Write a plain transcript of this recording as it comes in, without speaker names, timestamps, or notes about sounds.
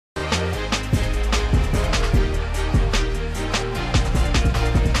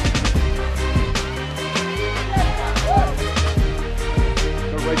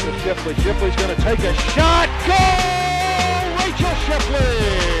Shipley. Shipley's going to take a shot. Goal! Rachel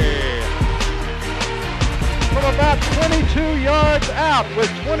Shipley! From about 22 yards out with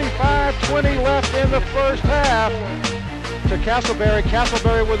 25-20 left in the first half to Castleberry.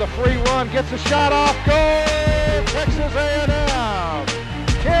 Castleberry with a free run, gets the shot off. Goal! Texas A&M!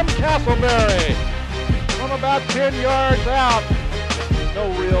 Kim Castleberry from about 10 yards out.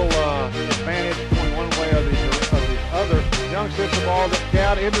 No real advantage going one way or the other. Young sets the ball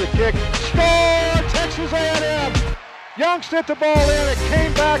down into the kick. Score! Texas A&M! Young sent the ball in. It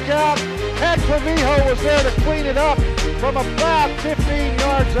came back out. Pat Clavijo was there to clean it up from about 15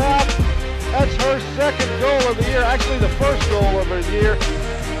 yards out. That's her second goal of the year. Actually, the first goal of the year.